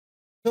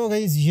So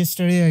guys,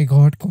 yesterday I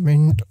got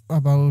comment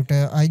about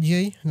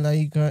IGI,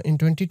 like in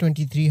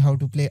 2023 how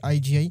to play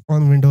IGI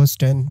on Windows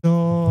 10.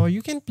 So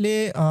you can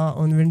play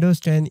on Windows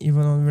 10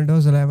 even on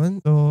Windows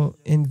 11. So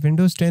in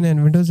Windows 10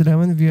 and Windows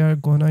 11 we are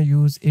gonna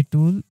use a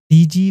tool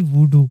DG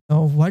Voodoo.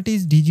 Now what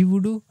is DG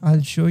Voodoo?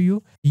 I'll show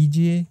you.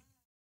 DJ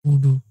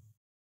Voodoo.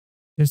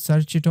 Just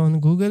search it on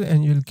Google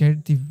and you'll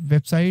get the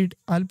website.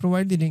 I'll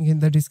provide the link in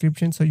the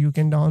description so you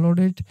can download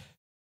it.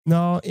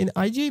 Now in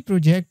IGI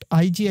project,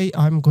 IGI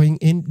I'm going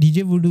in,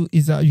 DJ Voodoo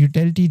is a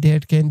utility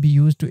that can be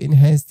used to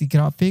enhance the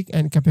graphic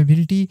and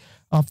capability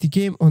of the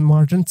game on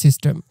modern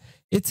system.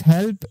 Its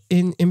help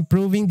in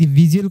improving the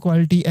visual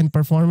quality and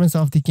performance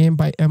of the game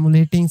by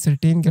emulating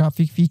certain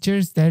graphic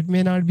features that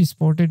may not be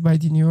supported by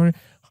the newer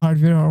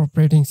hardware or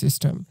operating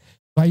system.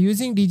 By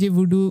using DJ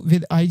Voodoo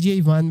with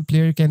IGI-1,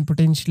 player can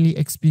potentially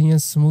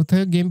experience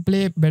smoother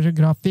gameplay, better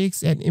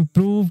graphics, and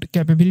improved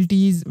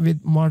capabilities with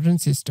modern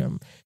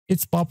system.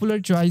 It's popular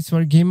choice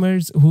for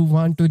gamers who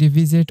want to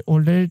revisit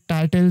older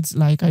titles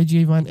like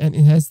IGI-1 and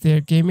enhance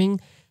their gaming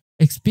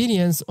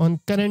experience on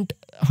current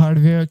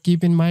hardware.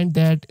 Keep in mind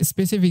that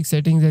specific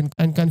settings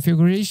and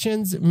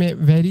configurations may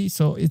vary,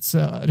 so it's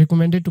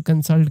recommended to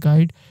consult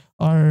guide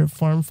or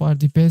form for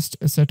the best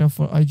setup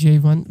for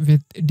IGI-1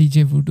 with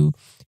DJ Voodoo.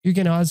 You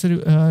can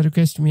also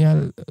request me,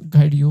 I'll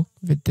guide you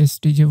with this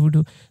DJ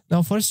Voodoo.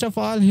 Now, first of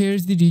all,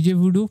 here's the DJ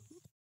Voodoo.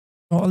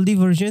 All the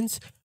versions,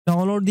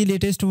 download the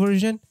latest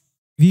version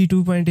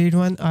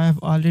v2.81. I have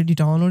already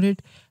downloaded.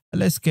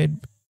 Let's get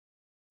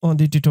on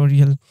the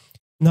tutorial.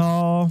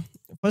 Now,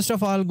 first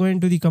of all, go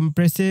into the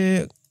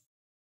compressed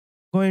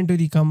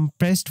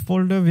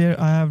folder where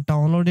I have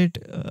downloaded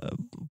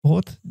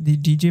both the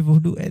DJ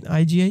Voodoo and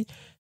IGI.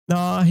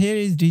 Now here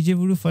is DJ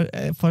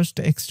Voodoo. First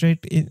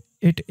extract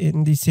it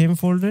in the same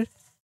folder.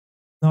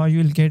 Now you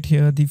will get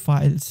here the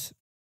files.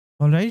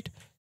 All right.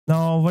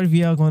 Now what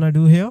we are gonna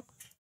do here,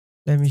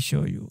 let me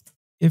show you.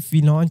 If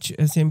we launch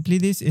simply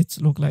this, it's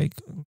look like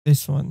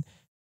this one,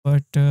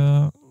 but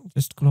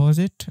just close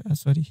it.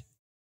 Sorry,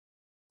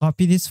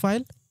 copy this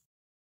file.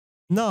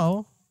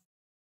 Now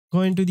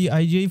go into the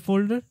IGI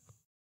folder.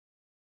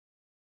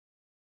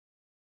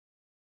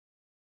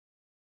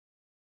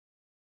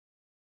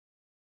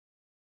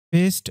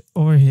 Paste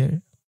over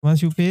here.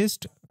 Once you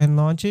paste and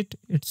launch it,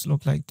 it's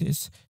look like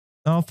this.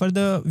 Now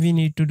further we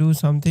need to do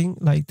something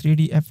like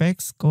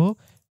 3dfx. Go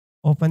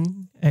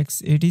open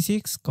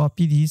x86,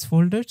 copy these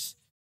folders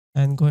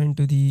and go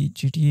into the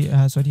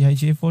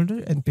IGA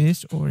folder and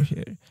paste over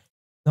here.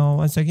 Now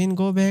once again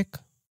go back,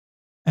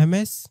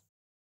 ms,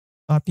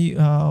 copy,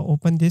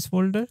 open this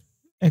folder,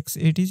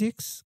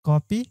 x86,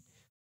 copy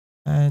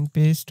and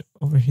paste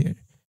over here.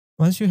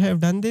 Once you have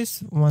done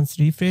this, once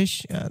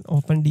refresh and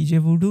open DJ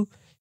Voodoo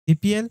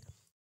APL.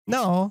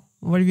 Now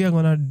what we are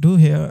gonna do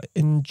here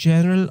in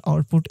general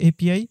output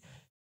API.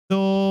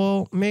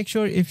 So make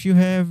sure if you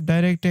have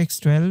DirectX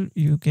 12,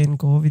 you can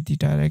go with the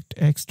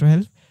DirectX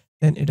 12.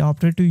 Then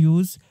adapter to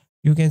use,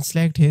 you can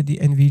select here the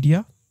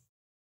NVIDIA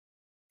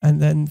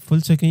and then full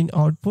screen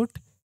output,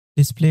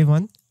 display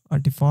one or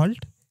default.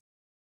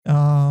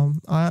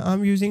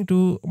 I'm using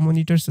two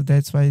monitors, so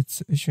that's why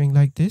it's showing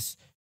like this.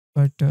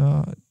 But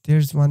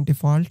there's one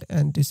default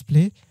and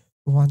display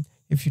one.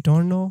 If you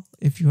don't know,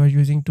 if you are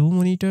using two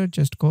monitor,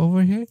 just go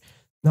over here.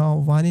 Now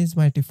one is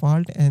my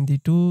default and the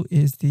two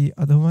is the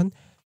other one.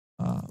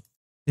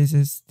 This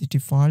is the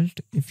default.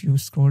 If you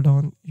scroll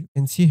down, you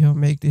can see here,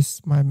 make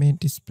this my main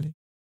display.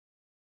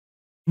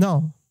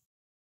 Now,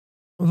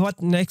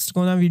 what next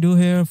gonna we do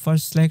here?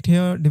 First select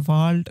here,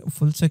 default,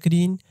 full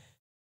screen.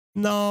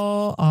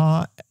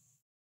 Now,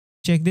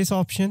 check this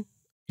option,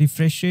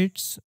 refresh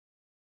rates,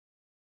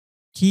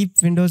 keep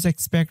Windows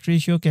aspect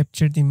ratio,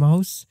 capture the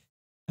mouse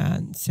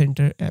and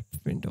center app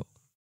window.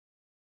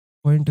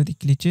 Go into the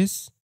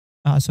glitches,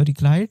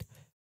 glide.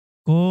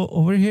 Go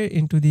over here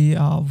into the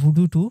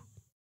Voodoo 2.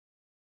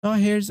 Now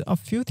here's a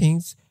few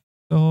things.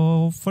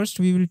 So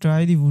first we will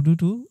try the Voodoo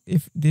 2.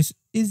 If this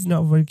is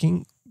not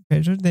working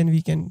better, then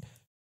we can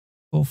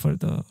go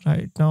further.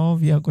 Right now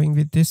we are going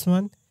with this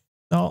one.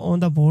 Now on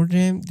the board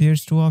RAM,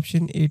 there's two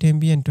options, 8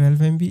 MB and 12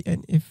 MB.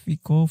 And if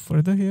we go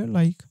further here,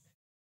 like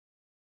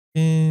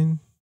in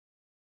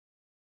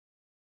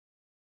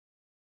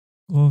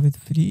go with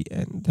free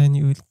and then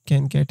you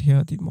can get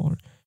here the more.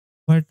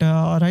 But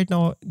right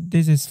now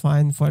this is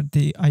fine for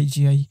the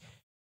IGI.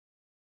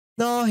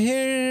 Now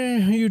here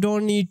you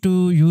don't need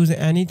to use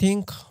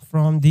anything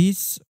from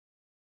these.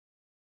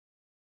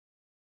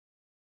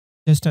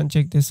 Just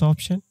uncheck this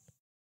option.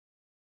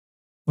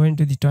 Go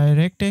into the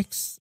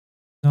DirectX.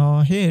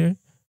 Now here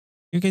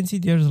you can see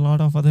there's a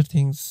lot of other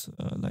things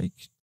like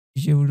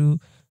Voodoo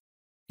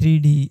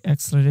 3D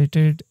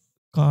accelerated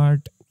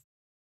card,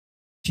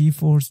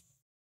 GeForce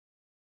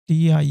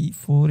TI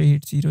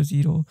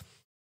 4800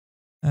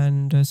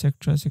 and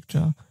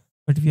etc.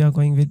 But we are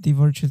going with the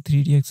virtual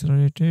 3D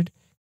accelerated.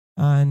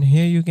 And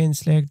here you can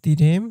select the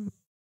RAM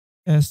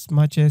as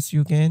much as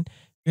you can.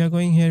 We are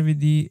going here with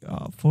the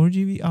 4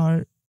 GB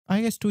or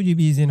I guess 2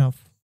 GB is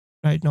enough.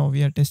 Right now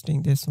we are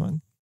testing this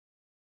one.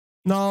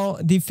 Now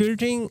the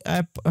filtering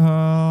app,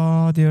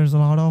 there's a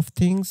lot of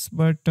things,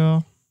 but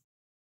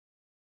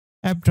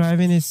app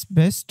drive-in is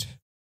best.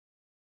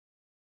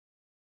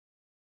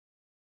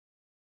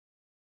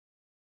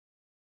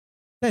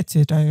 That's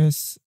it, I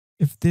guess.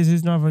 If this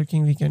is not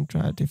working, we can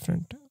try a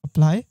different.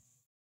 Apply.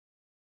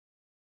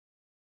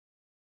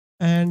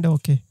 And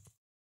okay.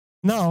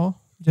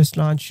 Now just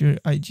launch your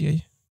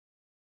IGI.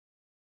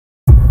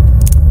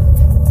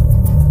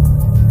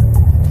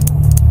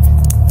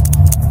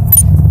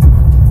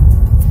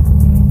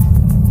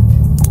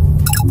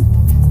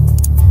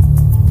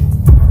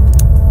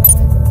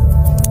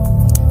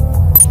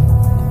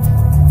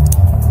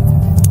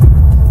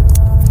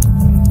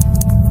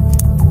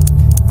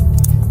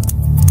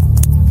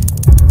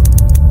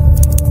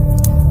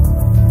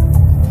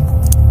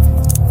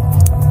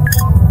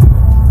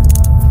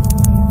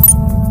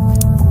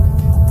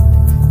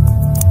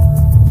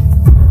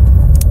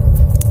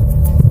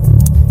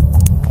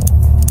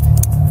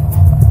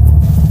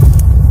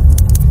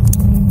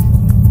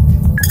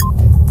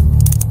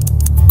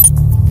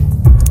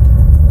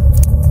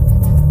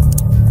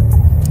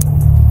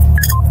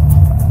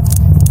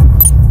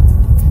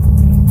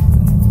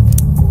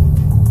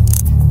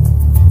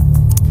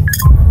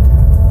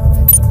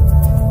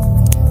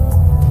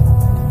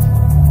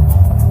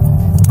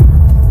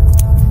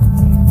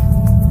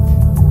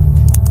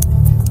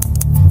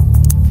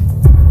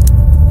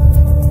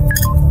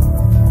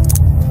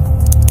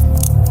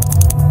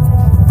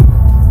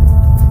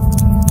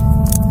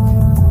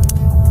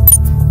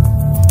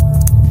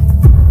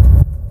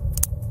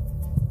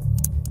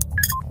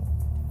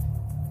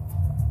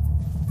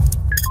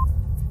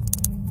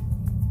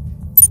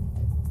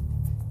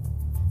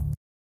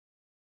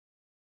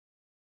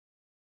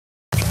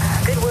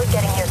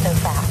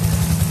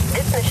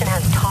 mission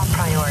has top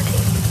priority.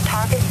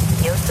 Target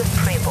Yosef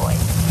Preboy.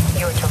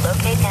 You are to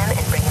locate him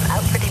and bring him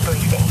out for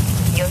debriefing.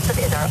 Yosef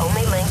is our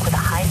only link with a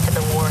heist to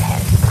the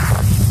warhead.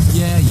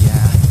 Yeah.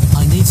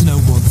 I need to know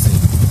one thing.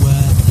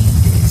 Where he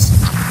is.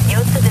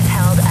 Yosef is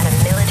held at a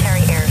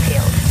military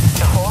airfield.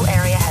 The whole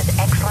area has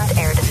excellent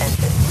air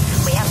defenses.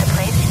 We have to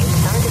place you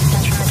some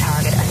distance from the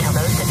target until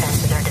those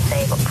defenses are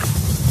disabled.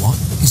 What?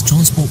 Is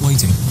transport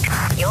waiting?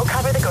 You'll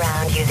cover the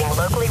ground using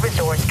locally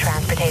resourced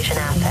transportation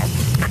assets.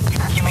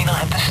 You mean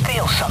I have to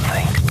steal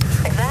something?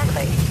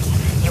 Exactly.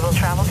 You will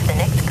travel to the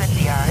next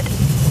goods yard.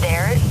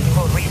 There, you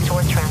will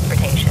resource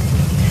transportation.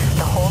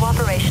 The whole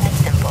operation is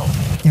simple.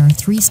 There are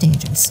 3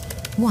 stages.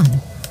 1.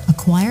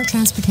 Acquire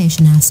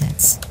transportation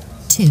assets.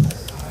 2.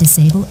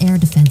 Disable air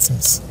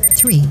defenses.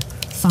 3.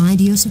 Find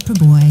Yosef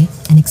Preboy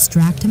and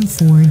extract him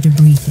for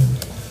debriefing.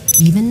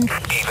 Even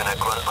a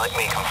grunt like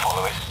me can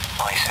follow it.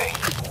 I see.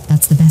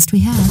 That's the best we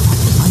have.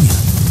 Anya,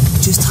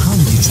 just how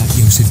did you track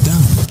Yosef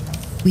down?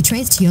 We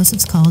traced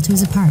Yosef's call to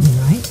his apartment,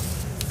 right?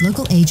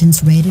 Local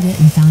agents raided it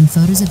and found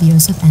photos of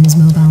Yosef and his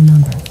mobile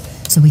number.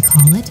 So we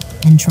call it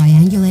and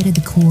triangulated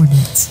the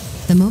coordinates.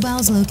 The mobile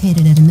is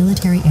located at a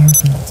military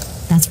airfield.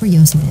 That's where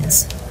Yosef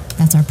is.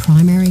 That's our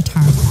primary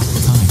target.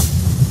 Fine.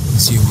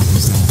 Let's see what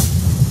happens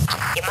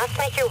there. You must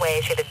make your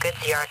way through the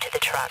goods yard to the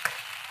truck.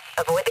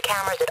 Avoid the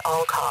cameras at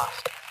all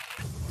cost.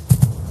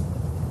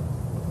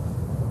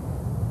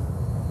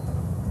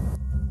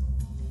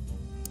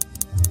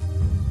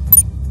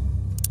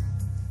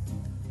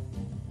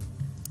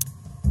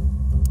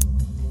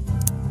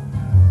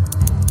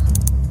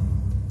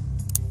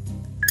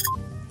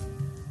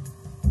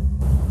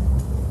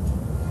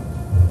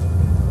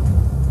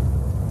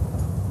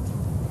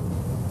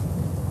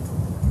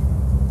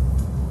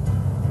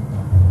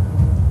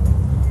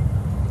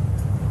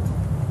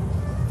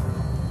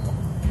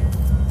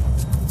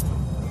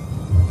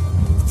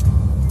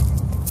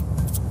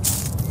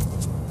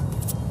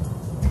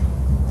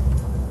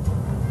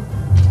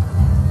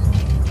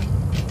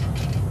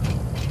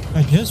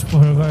 I just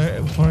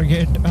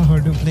forget how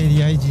to play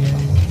the IGI.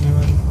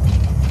 Even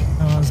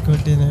I was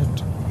good in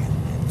it.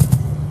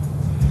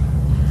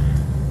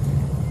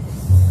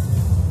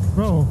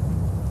 Bro,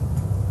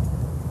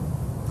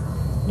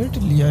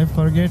 literally I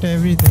forget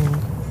everything.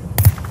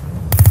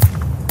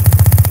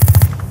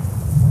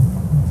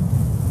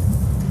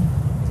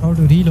 How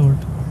to reload.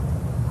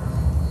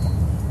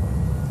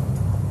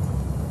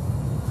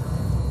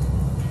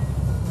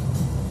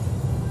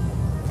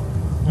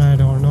 I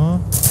don't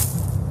know.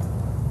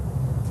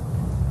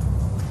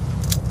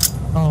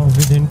 Oh,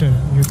 with enter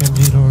you can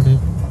reload it,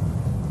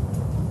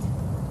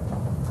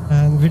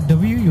 and with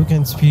W you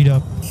can speed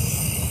up.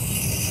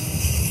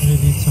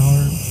 Really, it's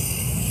hard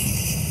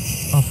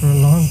after a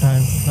long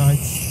time. Now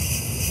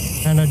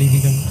it's kinda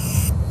difficult.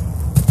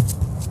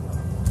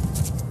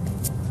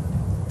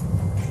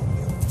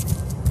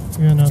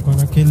 We are not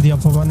gonna kill the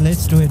upper one.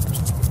 Let's do it.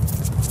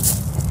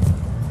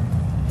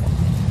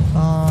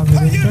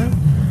 With enter.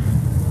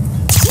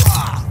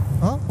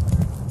 Huh?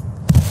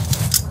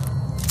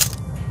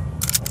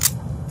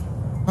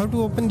 How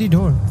to open the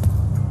door?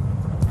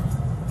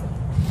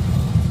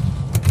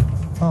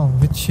 Oh,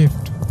 with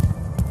shift.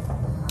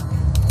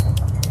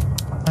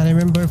 I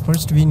remember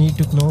first we need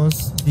to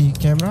close the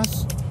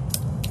cameras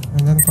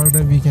and then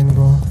further we can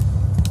go.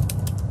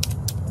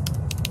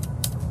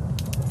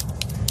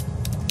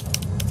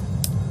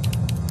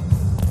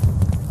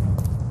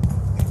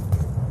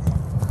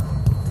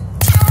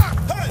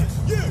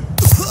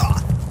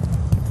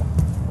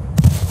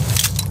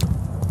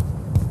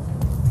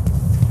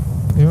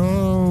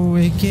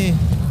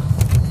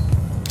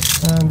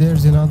 And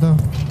there's another.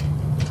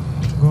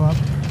 Go up.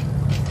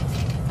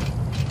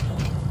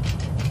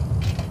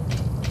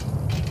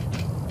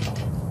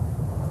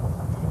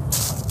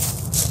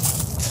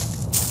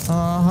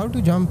 How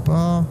to jump?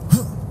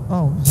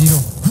 Oh, 0.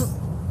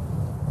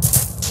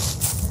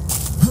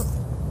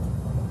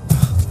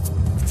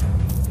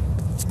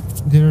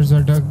 There's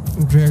a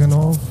dragon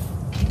off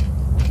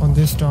on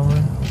this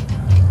tower.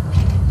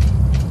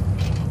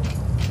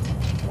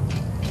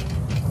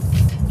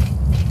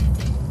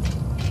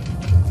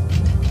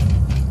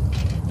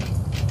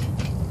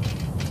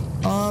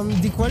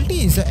 The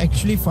quality is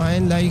actually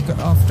fine. Like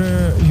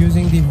after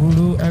using the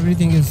voodoo,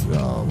 everything is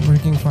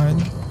working fine.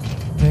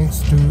 Thanks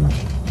to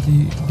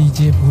the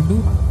DJ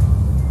Voodoo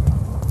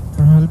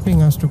for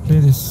helping us to play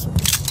this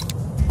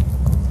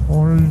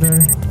older.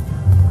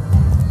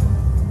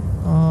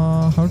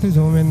 How to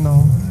zoom in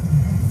now?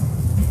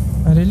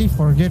 I really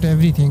forget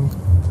everything.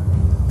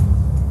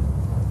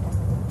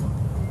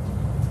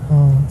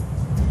 Oh,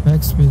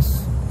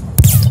 backspace.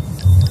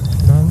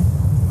 Done.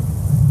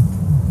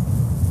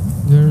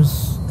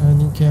 There's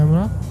any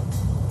camera?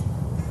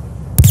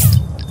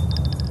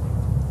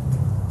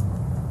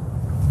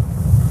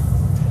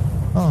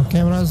 Oh,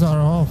 cameras are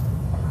off.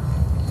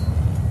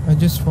 I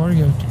just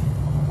forget.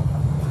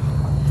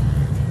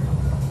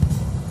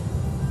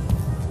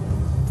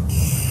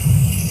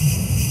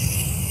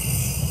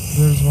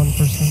 There's one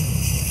person.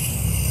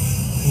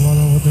 One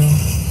over there.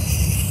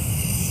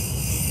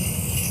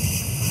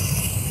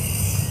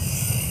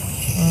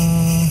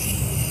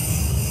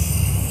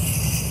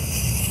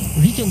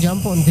 We can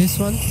jump on this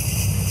one.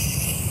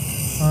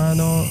 I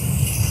know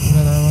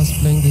when I was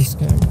playing this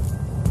game,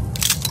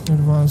 it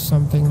was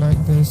something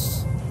like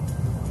this.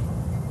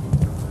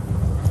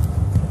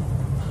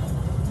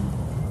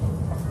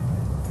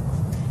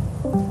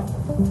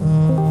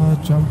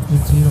 Jump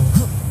with 0.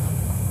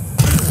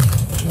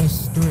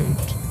 Let's do it.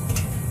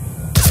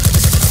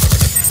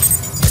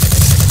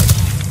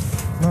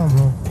 No,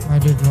 bro, I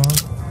did wrong.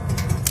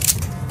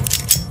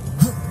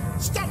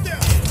 Stop there!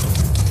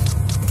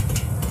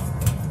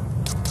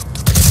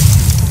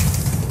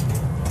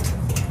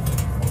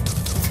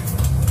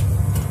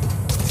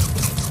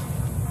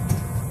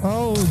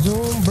 Oh,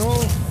 zoom,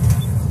 bro.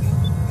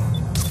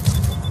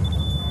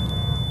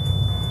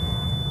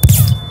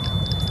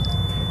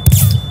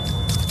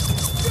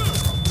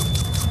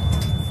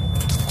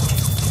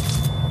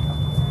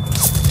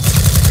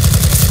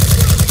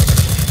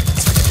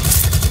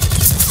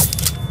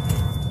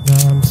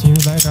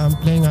 Seems like I'm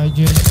playing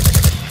IGI.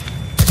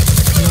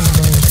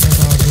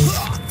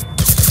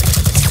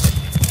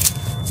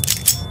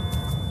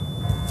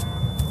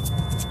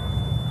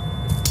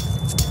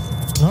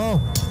 No.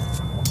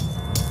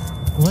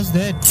 What's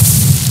that?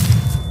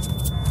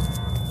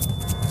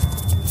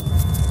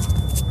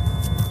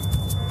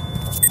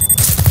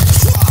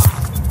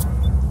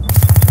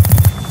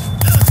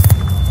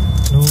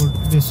 Dude,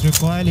 this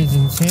recoil is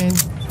insane.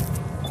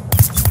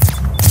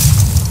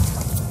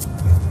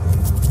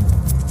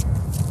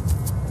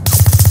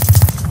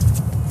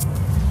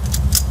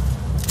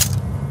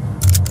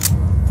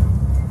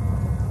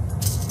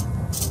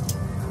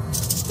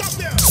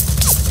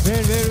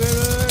 Wait,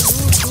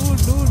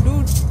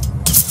 dude.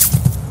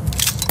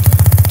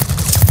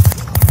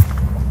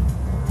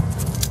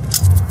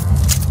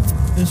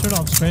 Instead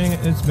of spraying,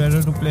 it's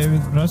better to play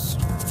with brush.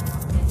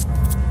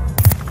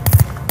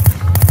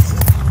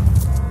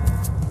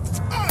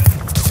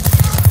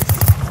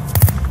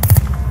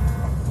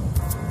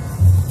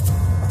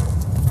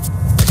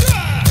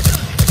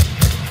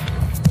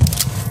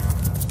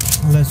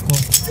 Let's go.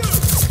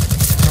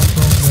 Come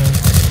from there.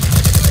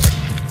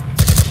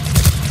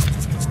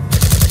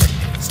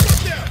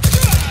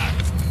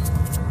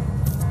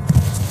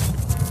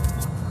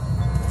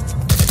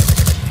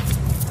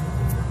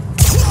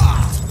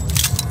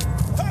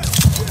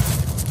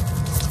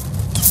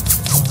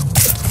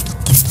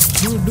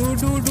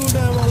 Dude,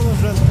 I'm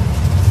almost done.